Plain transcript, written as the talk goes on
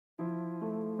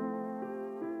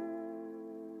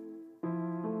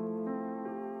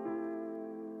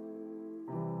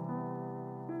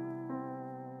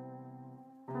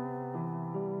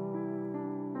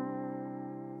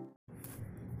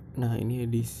Nah, ini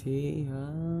edisi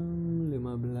yang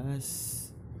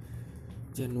 15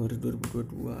 Januari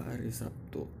 2022 hari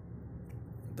Sabtu.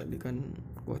 Tadi kan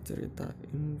gua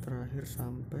ceritain terakhir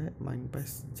sampai main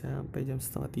PES sampai jam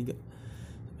setengah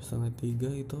 3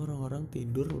 itu orang-orang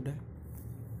tidur udah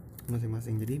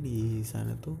masing-masing. Jadi di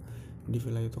sana tuh di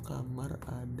villa itu kamar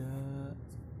ada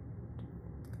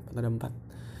 4,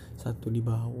 1 di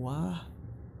bawah,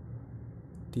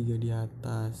 3 di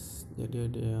atas. Jadi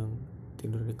ada yang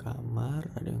tidur di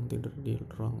kamar, ada yang tidur di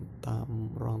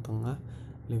ruang tengah,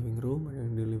 living room, ada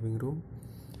yang di living room,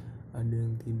 ada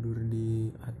yang tidur di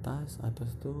atas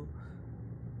tuh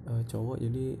cowok.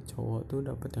 Jadi cowok tuh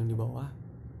dapat yang di bawah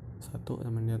 1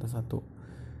 sama di atas 1.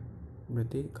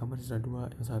 Berarti kamar sisa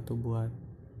 2, yang 1 buat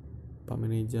pak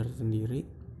manajer sendiri,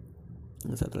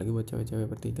 yang 1 lagi buat cewek-cewek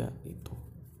bertiga gitu.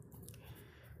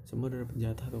 Semua udah dapet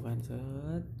jatah tuh kan,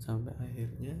 set sampai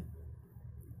akhirnya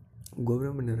gue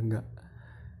bener-bener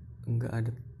nggak ada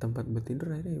tempat buat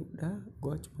tidur. Akhirnya ya udah,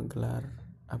 gue cuma gelar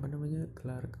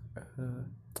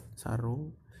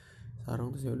sarung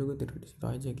terus ya udah gue tidur di situ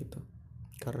aja gitu,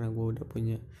 karena gue udah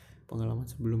punya pengalaman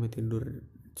sebelumnya tidur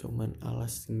cuman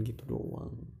alasin gitu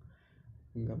doang,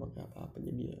 nggak pakai apa-apa.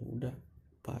 Jadi ya udah,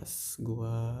 pas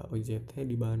gue OJT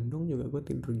di Bandung juga gue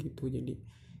tidur gitu. Jadi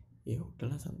ya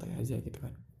udahlah, santai aja gitu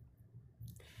kan.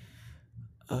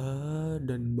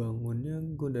 Dan bangunnya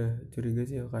gue udah curiga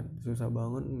sih ya kan, susah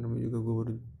bangun. Namanya juga gue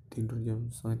baru tidur jam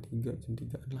setengah 3, jam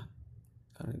 3 lah,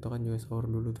 karena itu kan juga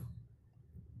sahur dulu tuh.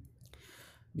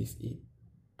 Bis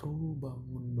itu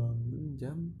bangun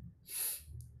jam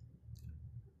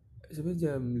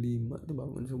sebenarnya jam 5 tuh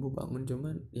bangun subuh,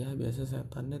 cuman ya biasa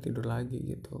setannya tidur lagi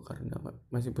gitu, karena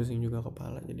masih pusing juga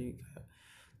kepala. Jadi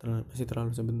kayak masih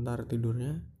terlalu sebentar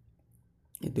tidurnya,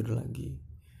 ya tidur lagi.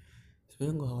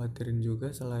 Sebenarnya gue khawatirin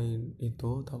juga selain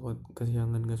itu, takut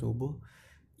kesiangan ke subuh,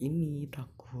 ini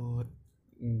takut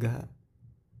nggak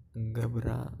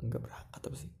berangkat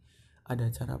apa sih, ada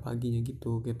acara paginya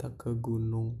gitu, kita ke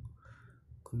gunung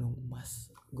Mas,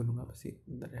 gunung apa sih,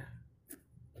 bentar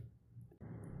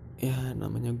ya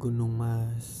namanya Gunung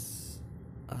Mas,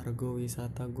 Argo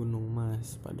Wisata Gunung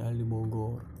Mas, padahal di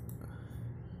Bogor.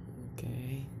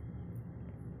 Oke.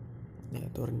 Ya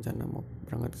itu rencana mau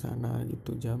berangkat ke sana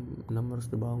gitu, jam 6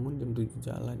 harus udah bangun, jam 7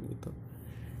 jalan gitu.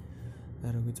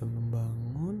 Akhirnya gue jam 6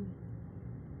 bangun,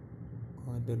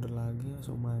 gue tidur lagi,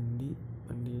 langsung mandi.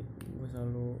 Gue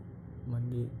selalu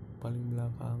mandi paling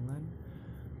belakangan,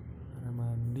 karena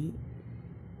mandi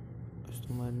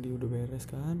udah beres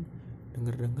kan,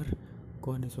 denger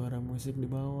kok ada suara musik di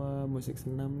bawah, musik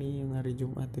senam nih yang hari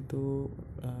Jumat itu,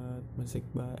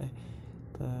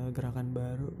 gerakan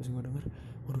baru. Terus gue denger,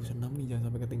 waduh senam nih, jangan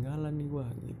sampai ketinggalan nih gue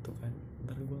gitu kan,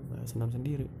 ntar gue gak senam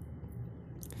sendiri.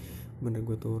 Bener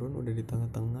gue turun udah di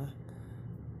tengah-tengah,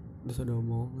 terus ada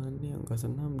omongan nih, yang gak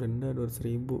senam denda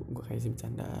 200.000. Gue kayak sih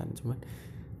bercandaan, cuman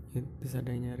terus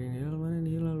ada yang nyariin hilal, mana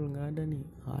nih hilal, nggak ada nih,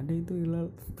 ada itu hilal.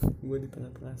 Gue di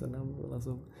tengah-tengah senam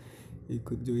langsung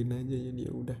ikut join aja. Jadi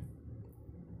ya udah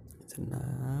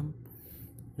senam,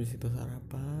 habis itu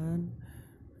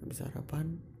habis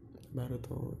sarapan baru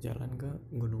tuh jalan ke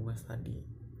Gunung Mas tadi.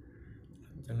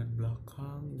 Jalan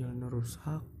belakang, jalan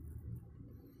rusak,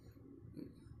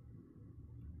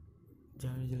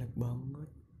 jalan jelek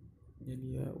banget.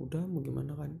 Jadi ya udah, mau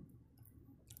gimana kan,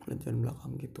 jalan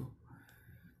belakang gitu.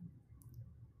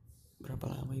 Berapa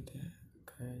lama itu ya,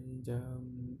 kayaknya jam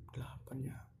 8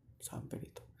 ya sampai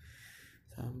itu.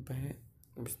 Sampai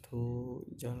habis itu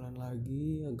jalan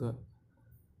lagi, agak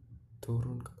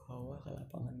turun ke bawah ke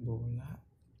lapangan bola.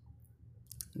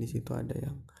 Di situ ada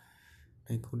yang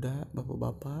naik kuda,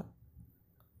 bapak-bapak,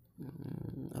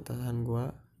 atasan gua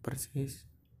persis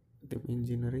tim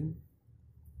engineering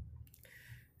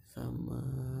sama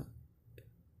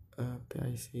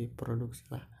PIC produksi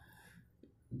lah.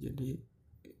 Jadi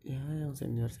ya yang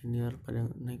senior pada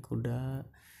naik kuda,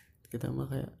 kita mah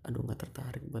kayak aduh nggak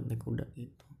tertarik buat naik kuda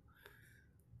gitu.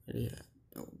 Jadi ya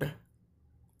udah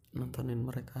nontonin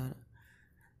mereka.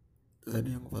 Terus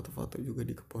ada yang foto-foto juga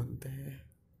di kebun teh.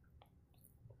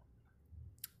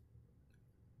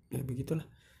 Ya begitulah,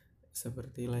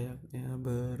 seperti layaknya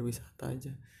berwisata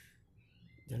aja,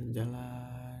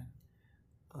 jalan-jalan,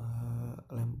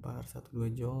 lempar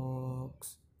 1-2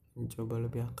 jokes, mencoba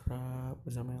lebih akrab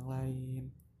bersama yang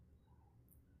lain.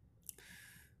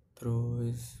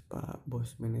 Terus pak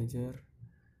bos manajer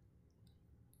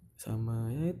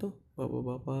sama ya itu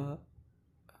bapak-bapak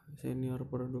senior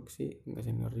produksi, enggak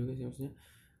senior juga sih maksudnya,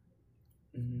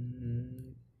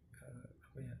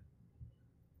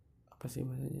 apa sih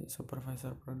bahasanya,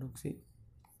 supervisor produksi,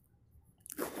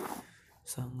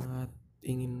 sangat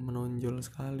ingin menonjol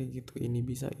sekali gitu, ini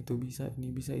bisa itu bisa,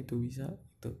 ini bisa itu bisa,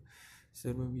 itu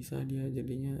serba bisa dia.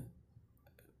 Jadinya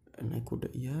naik kuda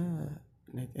iya,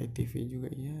 naik ATV juga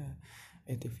iya.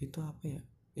 ATV itu apa ya,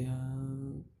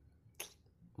 yang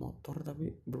motor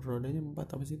tapi berodanya 4,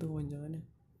 apa sih itu kepanjangannya,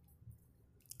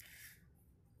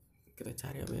 kita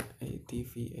cari apa ya.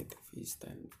 ATV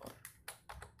stand for,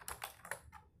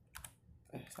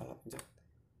 salah pencet,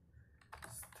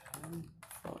 stand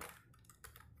for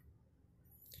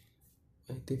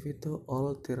ATV itu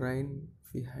all terrain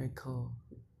vehicle.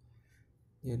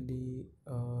 Jadi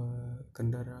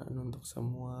kendaraan untuk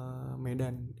semua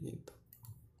medan gitu.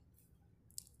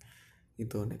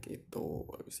 Itu naik itu,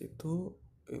 habis itu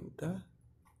ya udah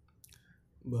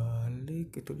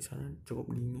balik. Itu di sana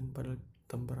cukup dingin, padahal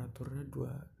temperaturnya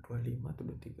 25 atau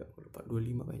 23, aku lupa,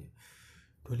 25 kayaknya,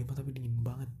 25 tapi dingin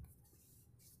banget.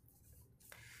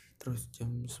 Terus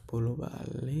jam 10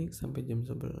 balik sampai jam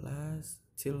 11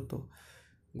 chill tuh,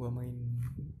 gua main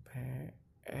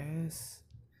PS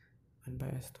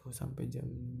tuh sampai jam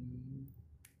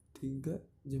 3,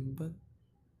 jam 4,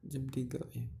 jam 3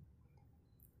 ya.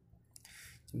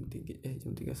 Jam 3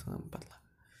 setengah 4 lah,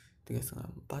 3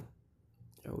 setengah 4.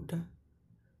 Ya udah,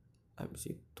 habis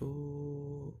itu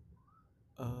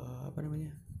apa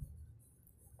namanya,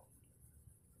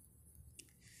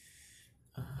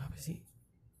 apa sih,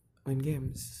 main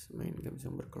games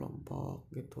yang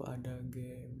berkelompok gitu. Ada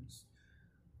games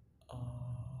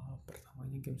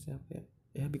pertamanya gamesnya apa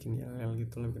ya, bikin yel-yel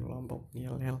gitu lah, bikin kelompok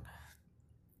yel-yel.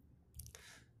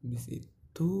 Habis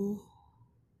itu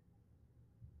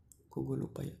kok gue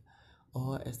lupa ya,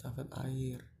 estafet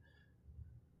air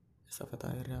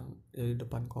yang dari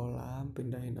depan kolam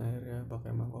pindahin airnya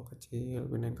pakai mangkok kecil,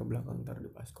 pindahin ke belakang, ntar di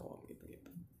baskom gitu.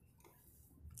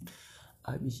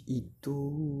 Habis itu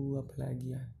apa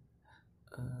lagi ya,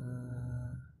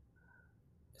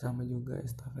 sama juga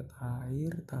estafet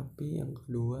air, tapi yang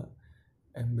kedua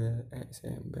ember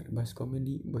baskomnya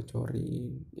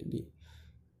dibocorin. Jadi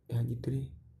ya gitu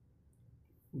deh,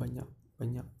 banyak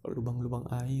lubang-lubang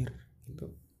air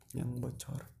gitu yang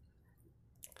bocor.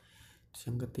 Terus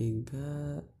yang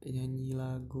ketiga nyanyi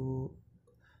lagu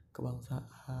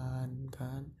kebangsaan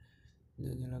kan,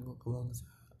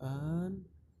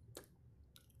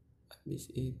 habis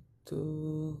itu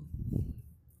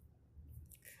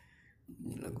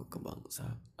nyanyi lagu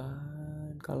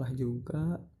kebangsaan, kalah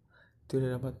juga, itu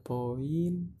udah dapat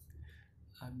poin.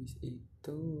 Habis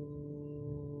itu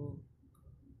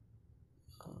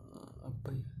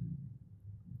apa ya,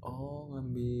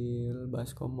 ngambil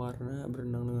baskom warna,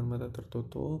 berenang dengan mata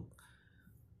tertutup.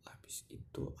 Habis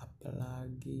itu apa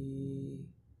lagi,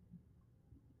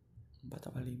 4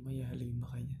 apa 5 ya, 5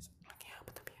 kayaknya. Lagi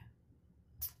apa tapi ya,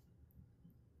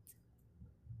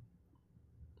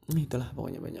 itulah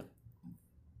pokoknya banyak.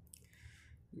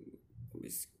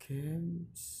 Habis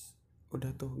games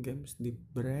udah tuh, games di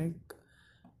break.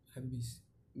 Habis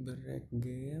break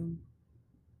game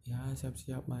ya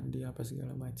siap-siap mandi apa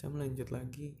segala macam, lanjut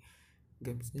lagi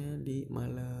gamesnya di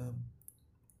malam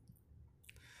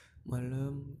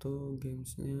tuh.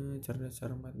 Gamesnya cerdas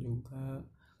cermat juga.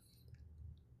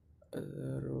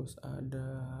 Terus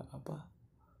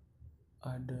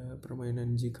ada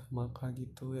permainan jika maka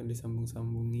gitu yang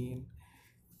disambung-sambungin.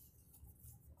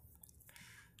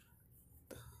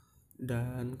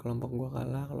 Dan kelompok gua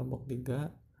kalah, kelompok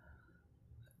 3.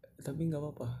 Tapi nggak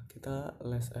apa-apa, kita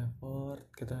less effort,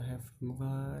 kita have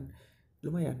fun.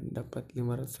 Lumayan dapat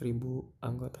 500.000,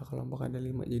 anggota kelompok ada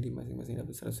 5, jadi masing-masing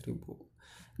dapat 100.000.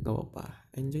 Nggak apa-apa,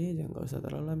 enjoy aja, nggak usah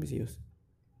terlalu ambisius.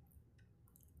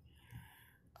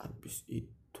 Habis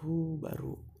itu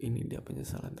baru ini dia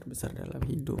penyesalan terbesar dalam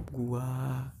hidup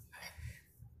gua.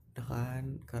 Nah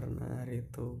kan, karena hari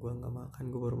itu gua nggak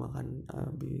makan, gua baru makan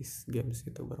habis games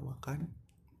itu, baru makan.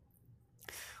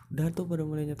 Udah tuh pada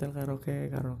mulai nyetel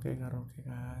karaoke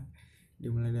kan.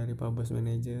 Dimulai dari Pak Bos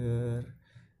Manager,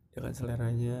 dia kan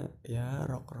seleranya ya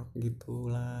rock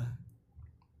gitulah,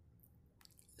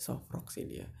 soft rock sih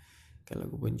dia, kayak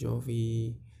lagu Bon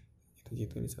Jovi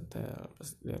gitu disetel. Pas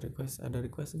dia ada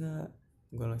request nggak,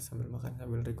 gue lagi sambil makan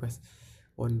sambil request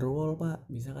Wonderwall pak,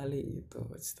 bisa kali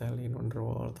gitu, setelin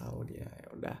Wonderwall, tahu dia. Ya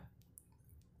udah,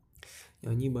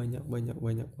 nyanyi banyak,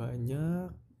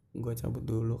 gue cabut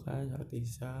dulu kan saat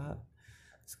isya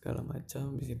segala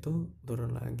macam. Habis itu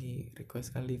turun lagi,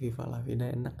 request kali Viva La Vida,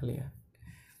 enak kali ya.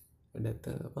 Udah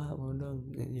tuh, pak mau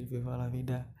dong nyanyi Viva La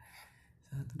Vida.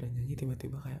 Saat udah nyanyi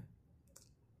tiba-tiba kayaknya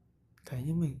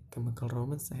Chemical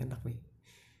Romance enak nih,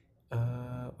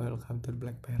 Welcome to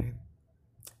Black Parade.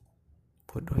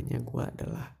 Bodohnya gue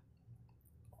adalah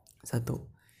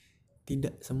satu,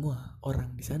 tidak semua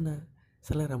orang di sana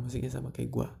selera musiknya sama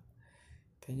kayak gue.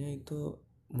 kayaknya itu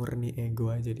murni ego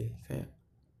aja deh, kayak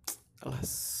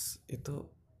kelas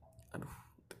itu aduh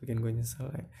bikin gue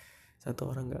nyesel ya. Satu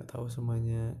orang nggak tahu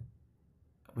semuanya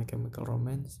My Chemical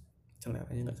Romance,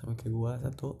 seleranya nggak sama kayak gue.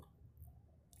 Satu,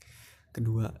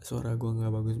 kedua suara gue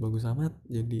nggak bagus-bagus amat,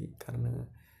 jadi karena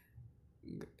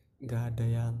nggak ada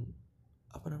yang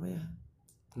apa namanya,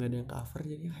 nggak ada yang cover,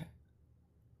 jadi kayak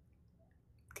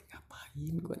ngapain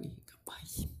gue nih,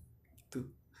 ngapain gitu.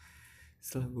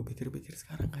 Setelah gue pikir-pikir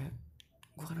sekarang kayak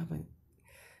gue kenapa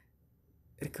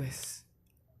request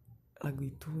lagu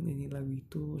itu, nyanyi lagu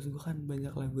itu. Maksud gue kan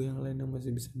banyak lagu yang lain yang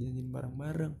masih bisa nyanyiin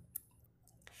bareng-bareng,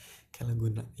 kayak lagu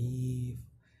Naif,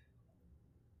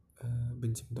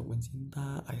 Benci Untuk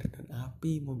Mencinta, Air dan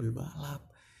Api, Mobil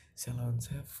Balap, Ceylon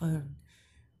Seven,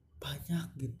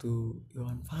 banyak gitu.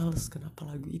 Iwan Fals, kenapa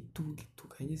lagu itu gitu.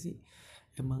 Kayaknya sih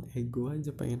emang ego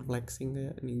aja, pengen flexing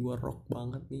kayak nih gue rock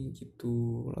banget nih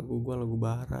gitu. Lagu gue lagu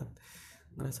barat,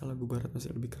 ngerasa lagu barat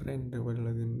masih lebih keren daripada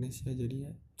lagu Indonesia. Jadi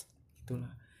ya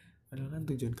itulah, padahal kan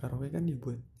tujuan karaoke kan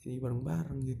dibuat ini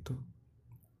bareng-bareng gitu.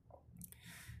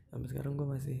 Sampai sekarang gue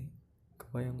masih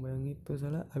kebayang-bayang itu.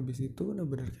 Soalnya abis itu udah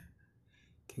bener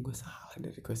kayak gue salah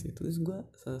dari request itu. Terus gue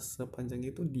sepanjang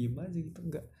itu diem aja gitu,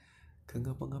 nggak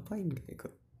ngapa-ngapain. Kayak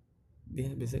ikut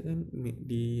dia biasanya kan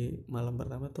di malam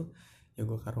pertama tuh ya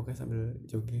gue karaoke sambil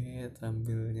joget,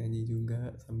 sambil nyanyi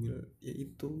juga, sambil ya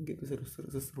itu gitu,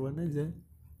 seru-seruan aja.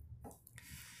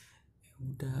 Ya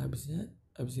udah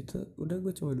abis itu udah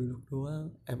gue cuma duduk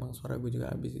doang. Emang suara gue juga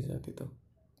habis di saat itu.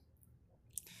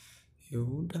 Ya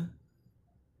udah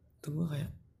tuh gue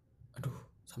kayak aduh,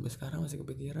 sampai sekarang masih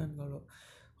kepikiran kalau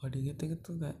diinget-inget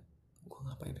tuh kayak gue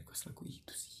ngapain request lagu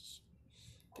itu sih,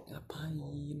 kayak ngapain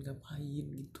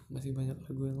gitu. Masih banyak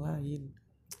lagu yang lain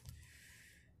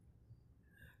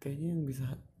kayaknya yang bisa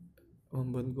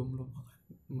membuat gue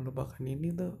melupakan ini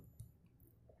tuh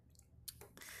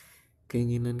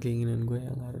keinginan gue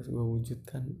yang harus gue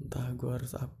wujudkan. Entah gue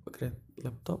harus upgrade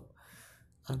laptop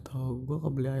atau gue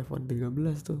kebeli iPhone 13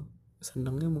 tuh.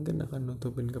 Senangnya mungkin akan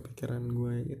nutupin kepikiran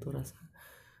gue itu, rasa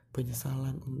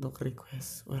penyesalan untuk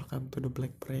request Welcome to the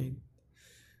Black Parade,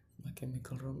 My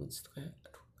Chemical Romance tuh kayak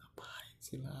aduh ngapain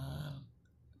sih Lal.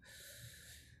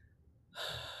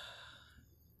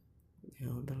 Ya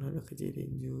udahlah, udah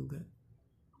kejadian juga.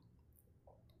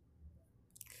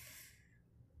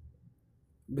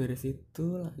 Beres itu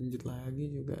lanjut lagi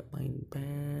juga main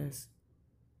PES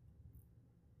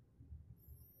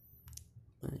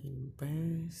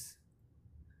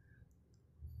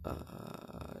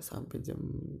sampai jam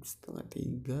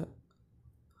 2:30.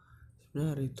 Sebenarnya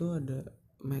hari itu ada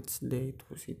match day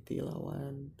tuh, City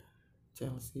lawan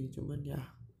Chelsea, cuman ya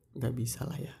nggak bisa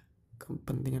lah ya,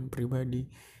 kepentingan pribadi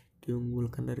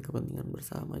diunggulkan dari kepentingan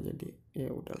bersama, jadi ya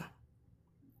udahlah.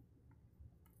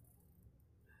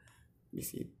 Di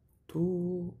situ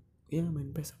ya main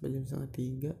PES sampai jam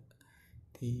 2:30,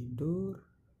 tidur,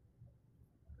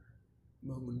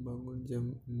 bangun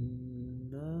jam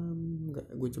 6, enggak,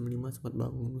 gue jam 5 sempat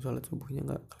bangun, sholat subuhnya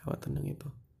nggak kelewatan yang itu.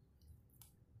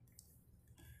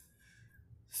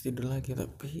 Tidur lagi,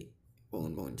 tapi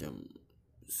bangun jam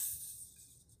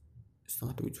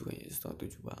 6:30 kayaknya,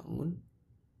 6:30 bangun.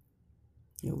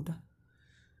 Ya udah,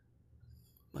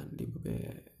 mandi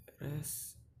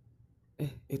beres.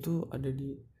 Itu ada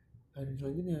di hari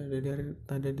selanjutnya,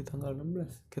 ada di tanggal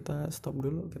 16. Kita stop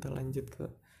dulu, kita lanjut ke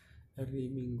hari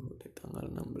Minggu di tanggal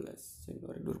 16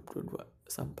 Januari 2022.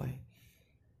 Sampai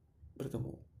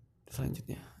bertemu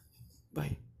selanjutnya,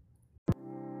 bye.